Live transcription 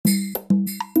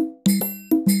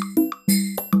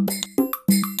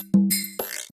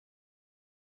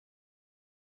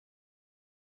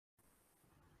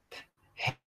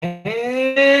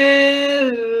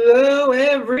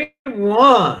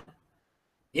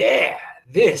Yeah,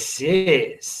 this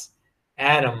is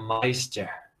Adam Meister,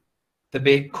 the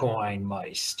Bitcoin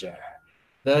Meister,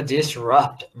 the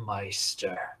Disrupt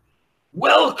Meister.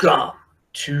 Welcome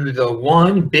to the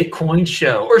One Bitcoin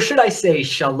Show, or should I say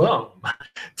Shalom.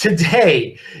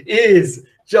 Today is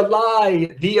July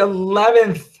the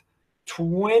 11th,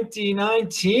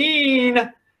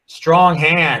 2019. Strong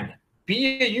hand.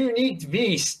 Be a unique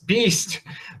beast.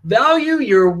 Value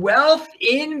your wealth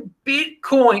in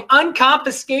Bitcoin.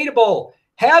 Unconfiscatable.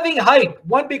 Having hype.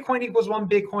 1 Bitcoin equals 1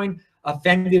 Bitcoin.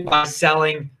 Offended by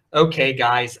selling. Okay,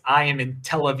 guys, I am in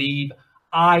Tel Aviv.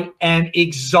 I am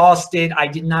exhausted. I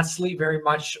did not sleep very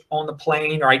much on the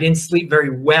plane, or I didn't sleep very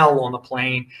well on the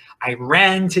plane. I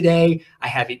ran today. I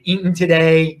haven't eaten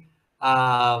today.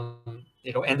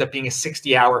 It'll end up being a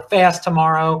 60-hour fast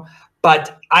tomorrow.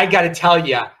 But I got to tell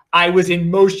you, I was in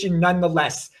motion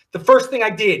nonetheless. The first thing I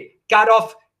did,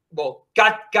 left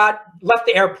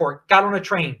the airport, got on a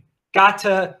train, got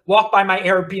to walk by my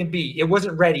Airbnb. It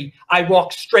wasn't ready. I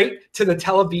walked straight to the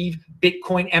Tel Aviv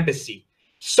Bitcoin Embassy.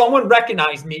 Someone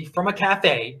recognized me from a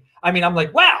cafe. I mean, I'm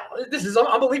like, wow, this is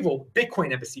unbelievable.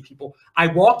 Bitcoin Embassy people. I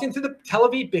walked into the Tel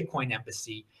Aviv Bitcoin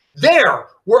Embassy. There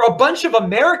were a bunch of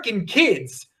American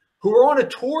kids who were on a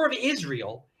tour of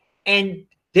Israel, and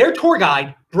their tour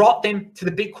guide brought them to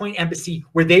the Bitcoin Embassy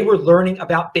where they were learning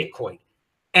about Bitcoin.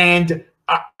 And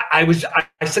I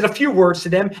said a few words to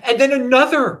them, and then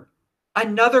another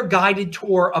guided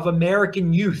tour of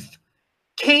American youth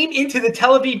came into the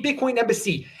Tel Aviv Bitcoin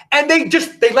Embassy, and they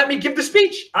let me give the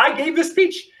speech. I gave the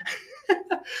speech.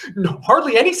 No,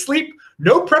 hardly any sleep,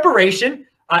 no preparation.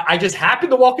 I just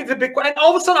happened to walk into Bitcoin, and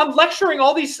all of a sudden I'm lecturing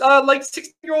all these like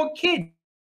 16-year-old kids.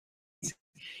 It's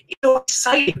so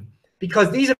exciting because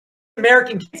these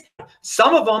American kids,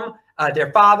 some of them,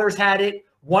 their fathers had it.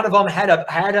 One of them had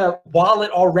a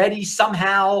wallet already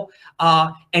somehow,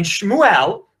 and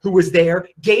Shmuel, who was there,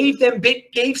 gave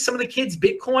some of the kids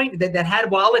Bitcoin that had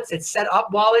wallets, that set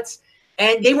up wallets,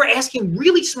 and they were asking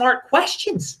really smart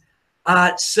questions.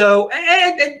 So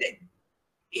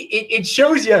it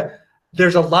shows you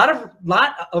there's a lot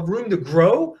of room to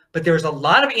grow, but there's a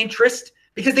lot of interest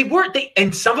because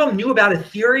and some of them knew about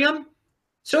Ethereum.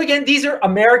 So again, these are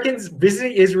Americans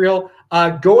visiting Israel,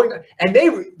 going, and they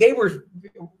were.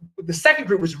 The second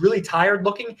group was really tired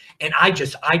looking, and I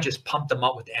just pumped them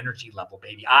up with the energy level,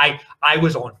 baby. I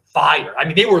was on fire. I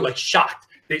mean, they were like shocked.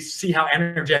 They see how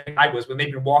energetic I was when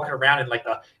they've been walking around in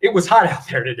it was hot out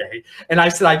there today. And I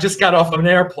said, I just got off of an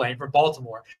airplane from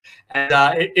Baltimore, and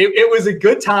it was a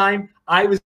good time. I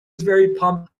was very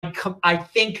pumped.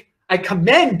 I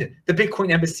commend the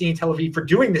Bitcoin Embassy in Tel Aviv for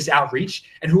doing this outreach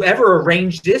and whoever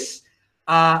arranged this.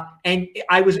 And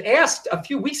I was asked a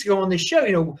few weeks ago on this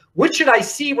show, what should I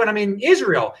see when I'm in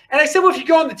Israel? And I said, well, if you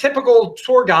go on the typical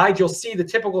tour guide, you'll see the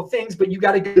typical things, but you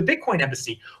got to go to the Bitcoin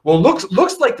Embassy. Well,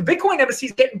 looks like the Bitcoin Embassy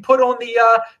is getting put on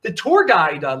the tour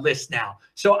guide list now.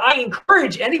 So I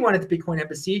encourage anyone at the Bitcoin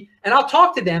Embassy, and I'll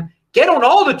talk to them, get on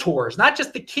all the tours, not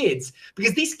just the kids,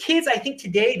 because these kids, I think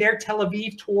today, their Tel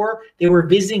Aviv tour, they were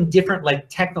visiting different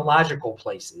technological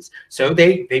places. So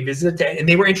they visited, and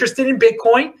they were interested in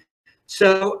Bitcoin.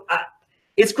 So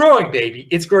it's growing, baby.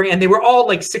 It's growing, and they were all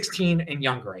like 16 and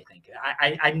younger. I think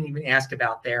I didn't even ask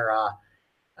about their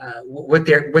what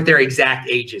their exact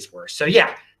ages were. So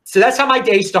yeah, so that's how my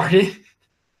day started.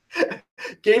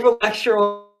 Gave a lecture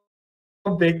on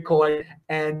Bitcoin,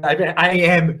 and I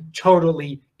am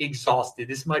totally exhausted.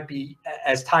 This might be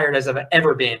as tired as I've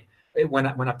ever been when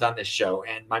I've done this show,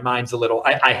 and my mind's a little.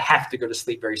 I have to go to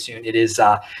sleep very soon. It is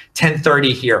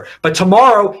 10:30 here, but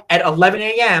tomorrow at 11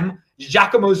 a.m.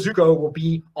 Giacomo Zucco will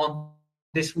be on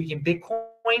This Week in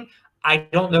Bitcoin. I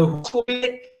don't know who will be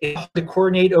it. It's hard to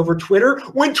coordinate over Twitter.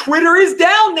 When Twitter is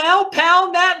down now,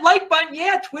 pound that like button.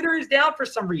 Yeah, Twitter is down for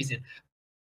some reason.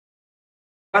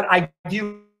 But I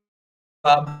do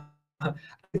have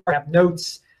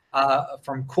notes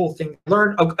from cool things I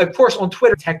learned. Of course, on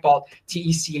Twitter, TechBalt,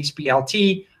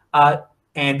 TechBalt,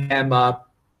 and am what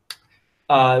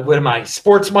am I?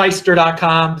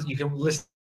 Sportsmeister.com. You can listen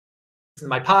to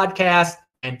my podcast,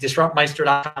 and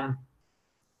DisruptMeister.com.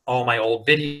 All my old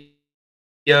videos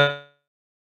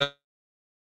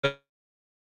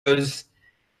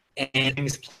and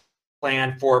things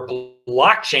planned for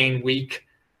Blockchain Week,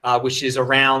 which is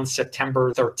around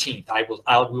September 13th. I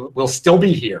will still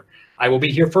be here. I will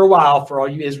be here for a while for all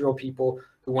you Israel people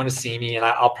who want to see me, and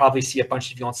I'll probably see a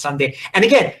bunch of you on Sunday. And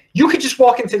again, you could just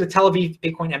walk into the Tel Aviv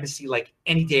Bitcoin Embassy like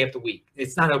any day of the week.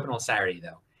 It's not open on Saturday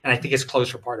though, and I think it's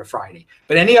closed for part of Friday.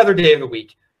 But any other day of the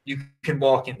week, you can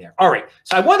walk in there. All right.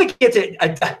 So I want to get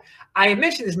to. I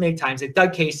mentioned this many times that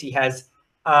Doug Casey has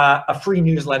a free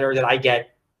newsletter that I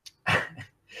get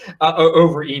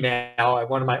over email at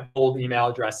one of my old email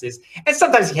addresses. And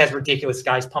sometimes he has ridiculous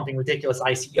guys pumping ridiculous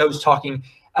ICOs talking,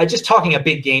 just talking a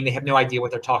big game. They have no idea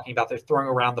what they're talking about. They're throwing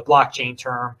around the blockchain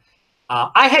term.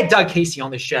 I had Doug Casey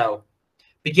on the show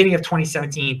beginning of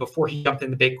 2017 before he jumped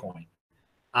into Bitcoin.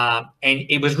 And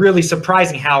it was really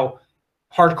surprising how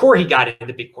hardcore he got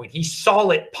into Bitcoin. He saw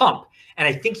it pump. And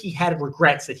I think he had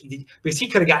regrets that he did, because he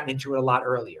could have gotten into it a lot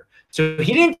earlier. So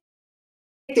he didn't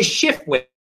take the shift with.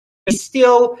 He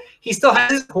still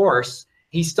has his course.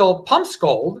 He still pumps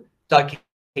gold, Doug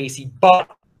Casey, but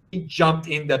he jumped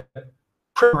into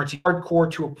cryptocurrency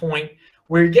hardcore to a point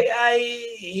where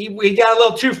we got a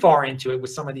little too far into it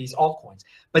with some of these altcoins.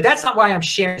 But that's not why I'm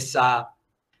sharing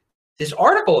this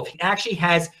article. He actually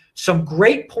has some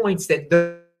great points that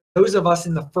those of us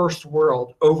in the first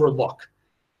world overlook.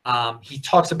 He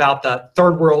talks about the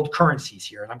third world currencies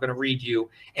here, and I'm going to read you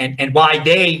and why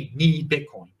they need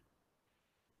Bitcoin.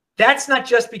 That's not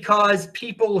just because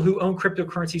people who own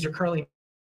cryptocurrencies are currently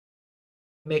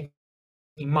making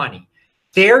money.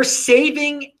 They're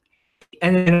saving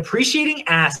an appreciating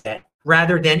asset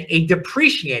rather than a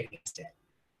depreciating asset.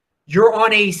 You're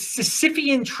on a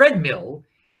Sisyphean treadmill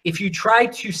if you try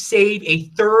to save a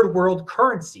third world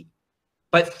currency.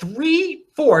 But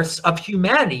 3/4 of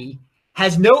humanity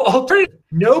has no alternative.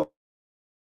 Nobody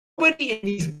in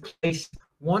these places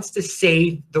wants to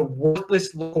save the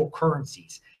worthless local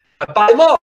currencies. But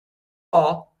by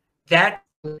law, that's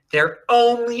their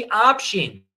only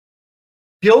option.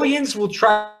 Billions will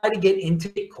try to get into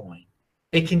Bitcoin.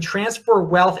 They can transfer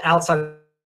wealth outside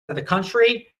of the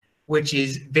country, which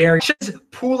is very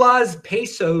pulas,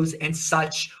 pesos, and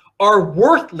such are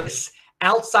worthless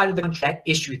outside of the country that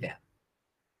issue them.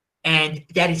 And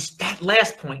that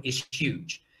last point is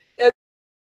huge. I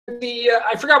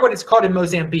forgot what it's called in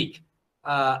Mozambique.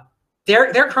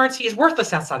 Their currency is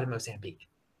worthless outside of Mozambique.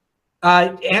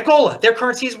 Angola, their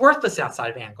currency is worthless outside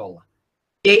of Angola.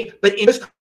 But in those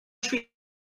countries,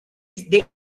 they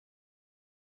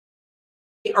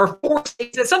are forced,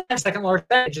 sometimes second largest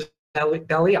bank, just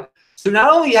belly up. So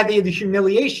not only have they the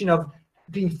humiliation of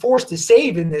being forced to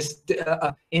save in this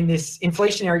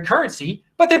inflationary currency,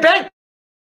 but their bank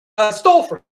stole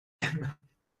from them.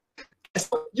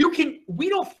 So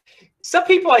some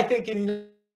people I think in the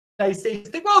United States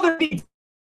think, well,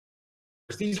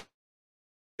 these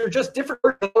are just different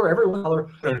color, everyone color.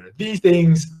 These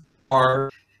things are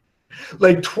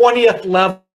like 20th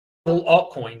level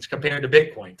altcoins compared to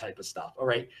Bitcoin type of stuff. All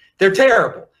right, they're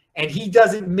terrible, and he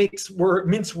doesn't mince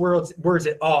words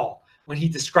at all when he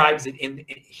describes it in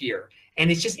here.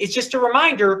 And it's just a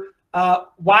reminder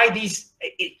why these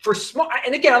for small.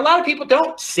 And again, a lot of people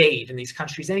don't save in these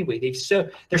countries anyway.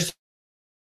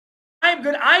 I'm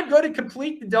going to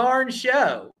complete the darn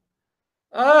show.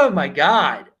 Oh my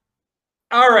God.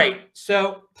 All right.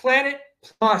 So Planet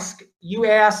Musk, you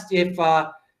asked if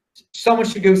someone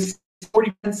should go 40%,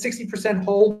 60%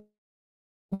 holding,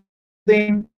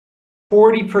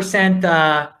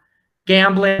 40%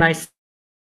 gambling.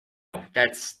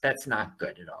 That's not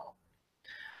good at all.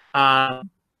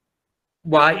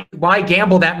 Why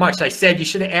gamble that much? I said you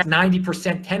should have asked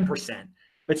 90%, 10%.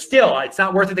 But still, it's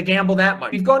not worth it to gamble that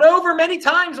much. We've gone over many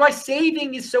times why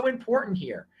saving is so important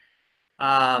here.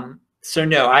 So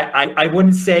no, I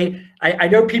wouldn't say, I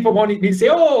know people want me to say,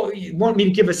 oh, you want me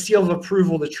to give a seal of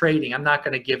approval to trading. I'm not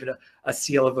going to give it a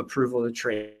seal of approval to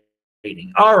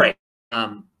trading. All right.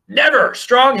 Never,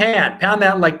 strong hand, pound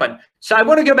that like button. So I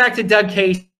want to go back to Doug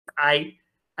Casey. I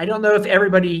don't know if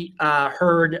everybody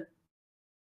heard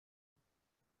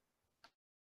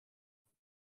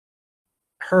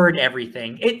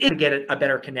everything. It get a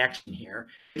better connection here.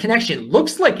 The connection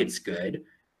looks like it's good,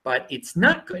 but it's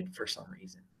not good for some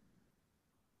reason.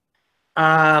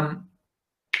 All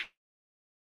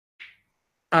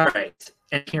right,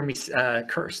 and hear me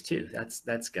curse too.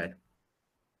 That's good.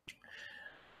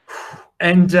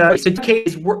 And so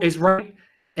Casey is right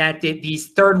that these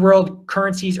third world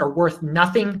currencies are worth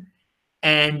nothing,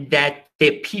 and that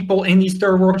the people in these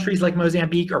third world countries like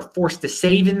Mozambique are forced to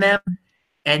save in them.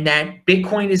 And that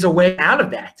Bitcoin is a way out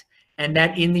of that. And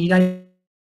that in the United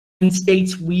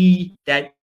States,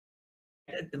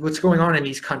 what's going on in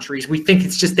these countries, we think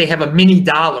it's just they have a mini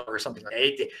dollar or something like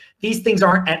that. These things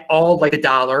aren't at all like a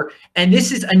dollar. And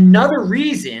this is another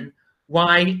reason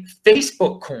why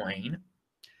Facebook coin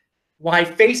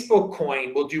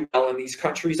will do well in these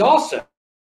countries also.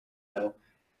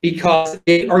 Because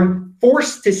they are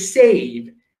forced to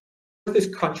save these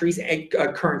countries'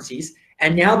 currencies.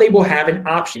 And now they will have an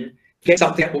option to get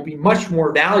something that will be much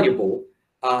more valuable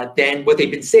than what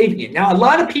they've been saving in. Now, a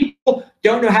lot of people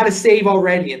don't know how to save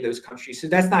already in those countries, so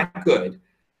that's not good.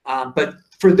 But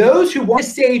for those who want to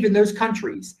save in those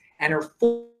countries and are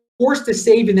forced to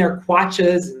save in their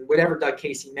kwachas and whatever Doug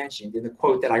Casey mentioned in the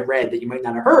quote that I read that you might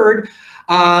not have heard,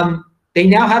 they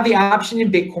now have the option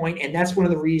in Bitcoin, and that's one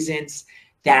of the reasons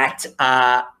that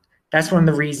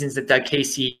Doug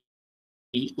Casey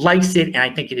likes it, and I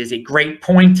think it is a great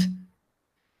point.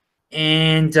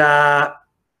 And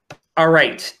all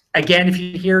right. Again, if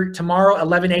you hear tomorrow,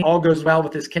 11 a.m., all goes well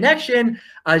with this connection,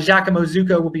 Giacomo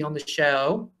Zucco will be on the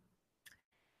show.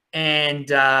 And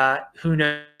who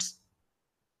knows?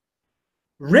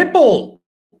 Ripple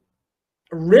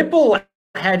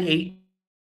had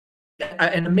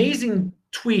an amazing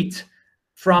tweet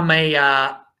from a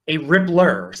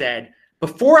Rippler. Said,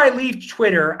 before I leave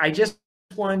Twitter, I just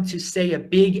wanted to say a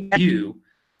big thank you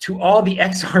to all the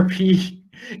XRP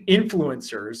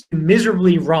influencers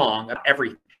miserably wrong of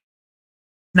everything.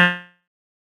 Not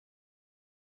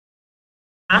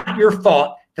your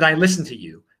fault that I listened to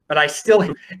you, but I still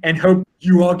and hope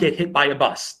you all get hit by a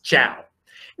bus. Ciao.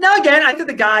 Now, again, I think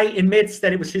the guy admits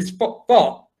that it was his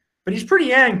fault, but he's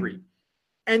pretty angry.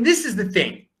 And this is the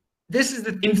thing. This is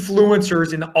the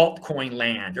influencers in the altcoin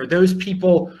land, or those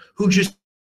people who just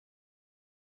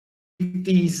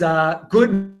these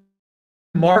good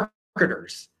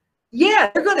marketers. Yeah,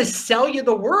 they're going to sell you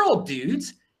the world,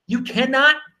 dudes. You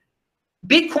cannot.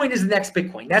 Bitcoin is the next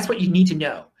Bitcoin. That's what you need to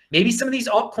know. Maybe some of these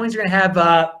altcoins are going to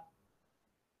have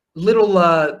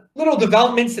little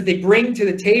developments that they bring to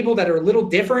the table that are a little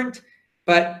different,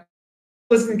 but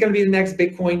this isn't going to be the next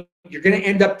Bitcoin. You're going to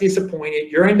end up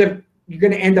disappointed. You're going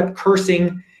to end up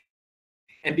cursing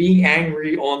and being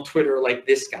angry on Twitter like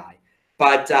this guy.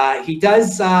 But he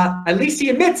does. At least he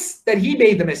admits that he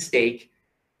made the mistake.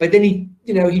 But then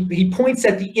he points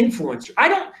at the influencer.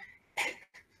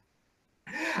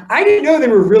 I didn't know there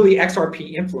were really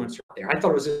XRP influencers out there. I thought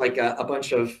it was like a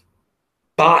bunch of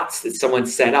bots that someone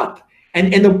set up.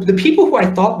 And the people who I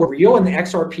thought were real in the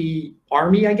XRP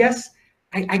army, I guess,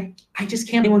 I just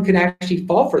can't believe anyone could actually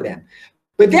fall for them.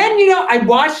 But then, I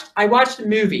watched a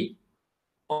movie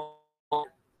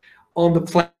on the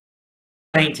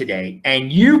plane today,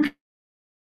 and you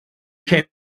can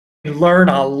learn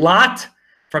a lot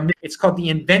from it. It's called The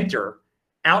Inventor,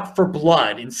 Out for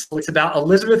Blood. And it's about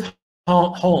Elizabeth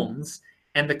Holmes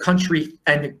and the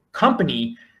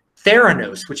company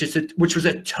Theranos, which was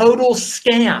a total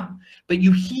scam. But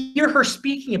you hear her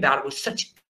speaking about it with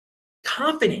such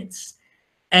confidence.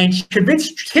 And she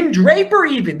convinced Tim Draper,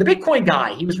 even the Bitcoin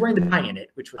guy. He was wearing the tie in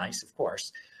it, which was nice, of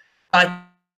course.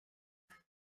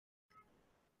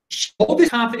 She told this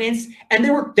confidence, and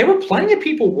there were plenty of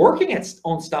people working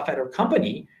on stuff at her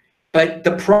company, but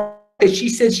the problem that she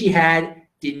said she had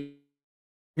did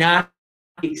not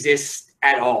exist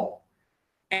at all.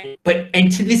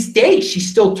 And to this day, she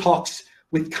still talks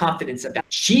with confidence about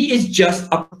it. She is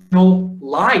just a criminal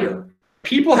liar.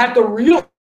 People have to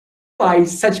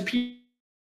realize such people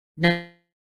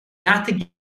not to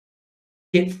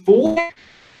get fooled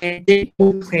and make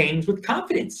claims with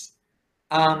confidence.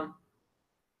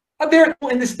 There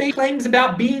in the space claims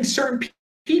about being certain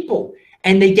people,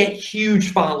 and they get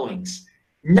huge followings,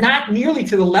 not nearly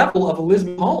to the level of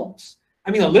Elizabeth Holmes.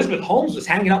 I mean, Elizabeth Holmes was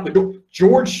hanging out with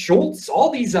George Shultz,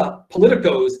 all these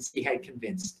politicos he had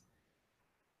convinced.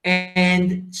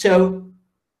 And so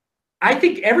I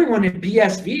think everyone in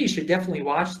BSV should definitely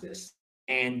watch this,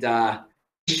 and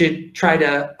should try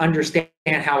to understand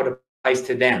how it applies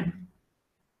to them.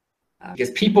 Because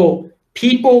people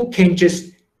can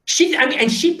just,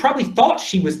 and she probably thought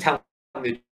she was telling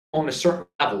it on a certain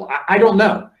level. I don't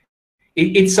know.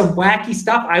 It's some wacky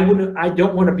stuff. I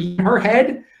don't want to be in her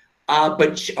head.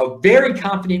 But very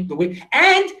confident the way,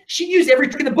 and she used every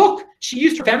trick in the book. She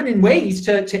used her feminine ways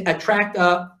to attract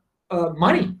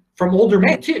money from older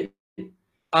men too,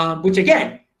 which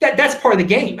again, that's part of the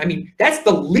game. I mean, that's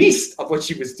the least of what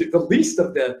she was doing, the least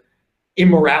of the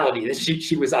immorality that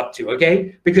she was up to.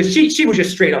 Okay, because she was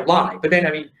just straight up lie. But then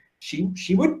I mean, she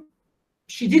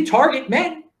did target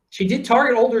men. She did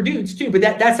target older dudes too. But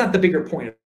that's not the bigger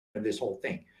point of this whole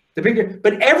thing. But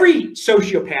every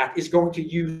sociopath is going to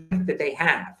use that they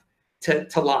have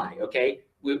to lie, okay?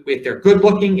 If they're good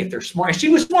looking, if they're smart. She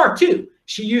was smart too.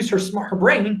 She used her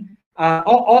brain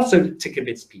also to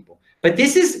convince people. But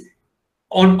this is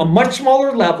on a much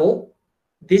smaller level.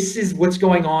 This is what's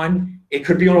going on. It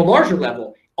could be on a larger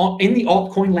level. In the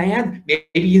altcoin land,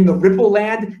 maybe in the Ripple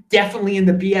land, definitely in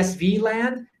the BSV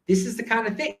land. This is the kind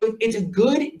of thing. It's a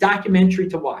good documentary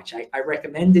to watch. I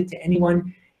recommend it to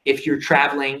anyone if you're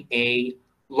traveling a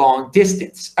long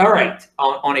distance, all right,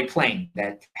 on a plane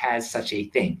that has such a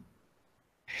thing.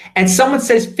 And someone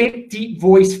says fake deep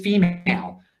voice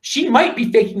female. She might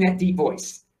be faking that deep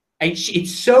voice. And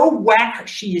it's so whack.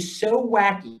 She is so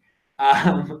wacky.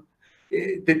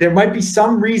 There might be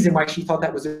some reason why she thought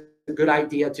that was a good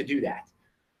idea to do that.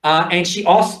 And she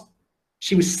was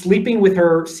sleeping with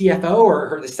her CFO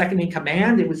or the second in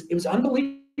command. It was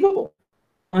unbelievable,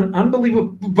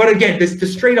 unbelievable. But again, the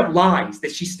straight up lies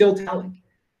that she's still telling.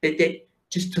 That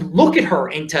just to look at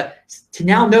her and to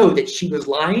now know that she was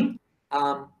lying.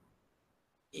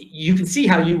 You can see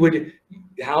how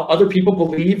other people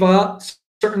believe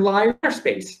certain lie in our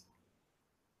space.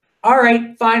 All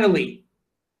right, finally,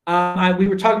 we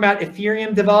were talking about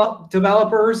Ethereum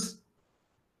developers,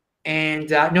 and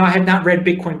no, I have not read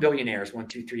Bitcoin Billionaires 1,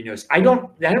 2, 3 Notes. I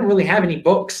don't really have any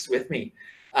books with me.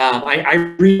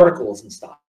 I read articles and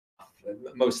stuff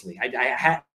mostly. I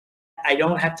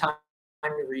don't have time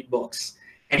to read books,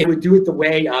 and I would do it the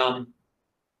way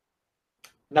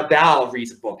Naval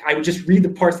reads a book. I would just read the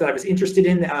parts that I was interested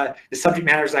in, the subject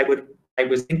matters I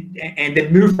was in, and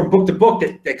then move from book to book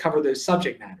that cover those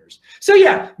subject matters. So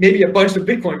yeah, maybe a bunch of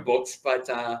Bitcoin books, but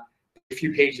a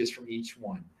few pages from each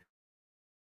one.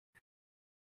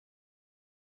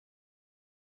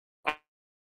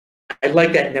 I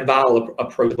like that Naval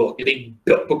approach book. They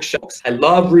built bookshelves. I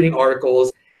love reading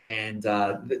articles, and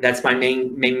that's my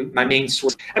main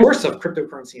source of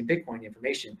cryptocurrency and Bitcoin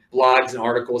information, blogs and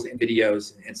articles and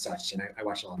videos and such. And I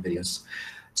watch a lot of videos.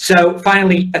 So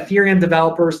finally, Ethereum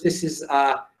developers. This is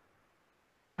happened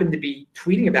to be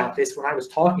tweeting about this when I was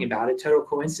talking about it. Total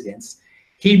coincidence.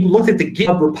 He looked at the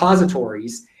GitHub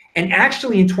repositories, and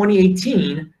actually in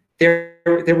 2018 there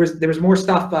was more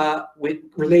stuff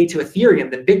related to Ethereum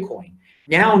than Bitcoin.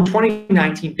 Now in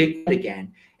 2019, Bitcoin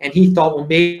again, and he thought, well,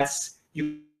 maybe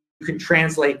you can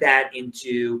translate that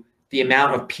into the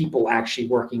amount of people actually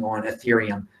working on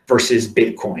Ethereum versus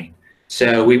Bitcoin.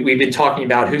 So we've been talking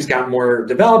about who's got more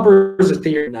developers,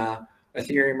 Ethereum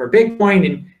or Bitcoin,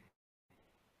 and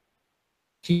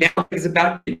he now is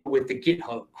about with the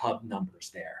GitHub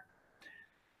numbers there.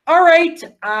 All right,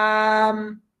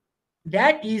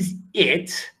 that is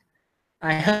it.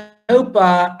 I hope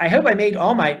I made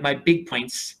all my big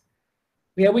points.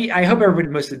 Yeah, I hope everybody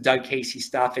knows the Doug Casey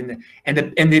stuff and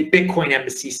the Bitcoin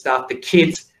Embassy stuff. The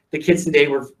kids today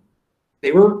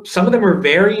some of them were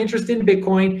very interested in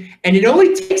Bitcoin, and it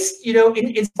only takes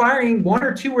inspiring one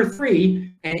or two or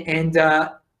three, and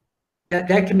that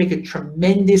can make a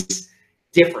tremendous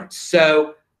difference.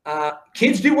 So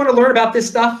kids do want to learn about this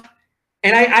stuff,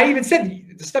 and I even said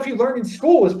the stuff you learn in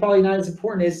school is probably not as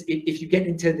important as if you get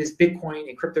into this Bitcoin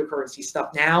and cryptocurrency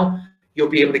stuff now. You'll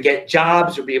be able to get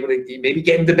jobs, or be able to maybe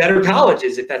get into better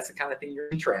colleges if that's the kind of thing you're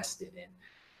interested in.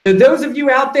 So those of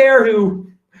you out there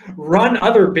who run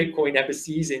other Bitcoin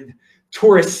embassies in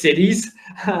tourist cities,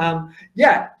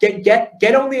 yeah,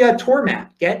 get only a tour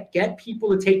map. Get people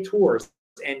to take tours,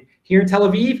 and here in Tel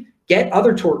Aviv, get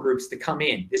other tour groups to come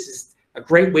in. This is a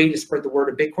great way to spread the word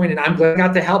of Bitcoin, and I'm glad I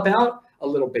got to help out a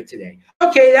little bit today.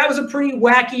 Okay, that was a pretty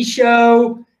wacky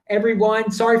show,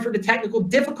 everyone. Sorry for the technical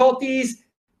difficulties.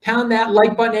 Pound that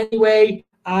like button anyway.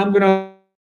 I'm gonna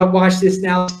watch this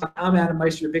now. I'm Adam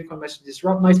Meister, your Bitcoin Meister,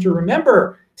 Disrupt Meister.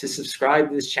 Remember to subscribe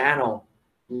to this channel,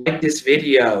 like this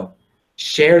video,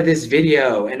 share this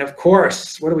video, and of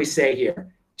course, what do we say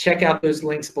here? Check out those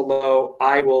links below.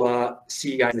 I will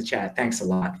see you guys in the chat. Thanks a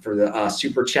lot for the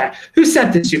super chat. Who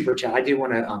sent the super chat? I do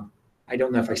want to. I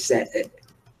don't know if I said it.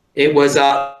 It was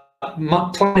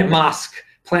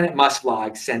Planet Musk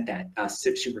Vlog sent that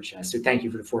super chat. So thank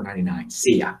you for the $4.99.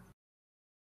 See ya.